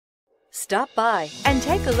Stop by and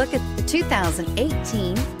take a look at the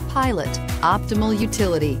 2018 Pilot. Optimal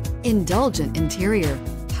utility, indulgent interior,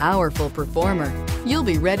 powerful performer. You'll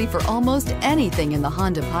be ready for almost anything in the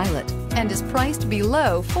Honda Pilot and is priced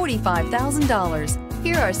below $45,000.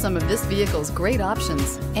 Here are some of this vehicle's great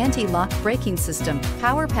options: anti-lock braking system,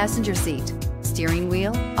 power passenger seat, steering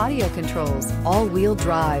wheel audio controls, all-wheel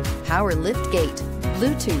drive, power lift gate,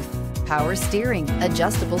 Bluetooth, power steering,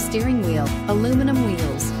 adjustable steering wheel, aluminum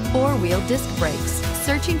wheels, four-wheel disc brakes.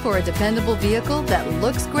 Searching for a dependable vehicle that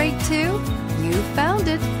looks great too? You found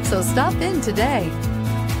it, so stop in today.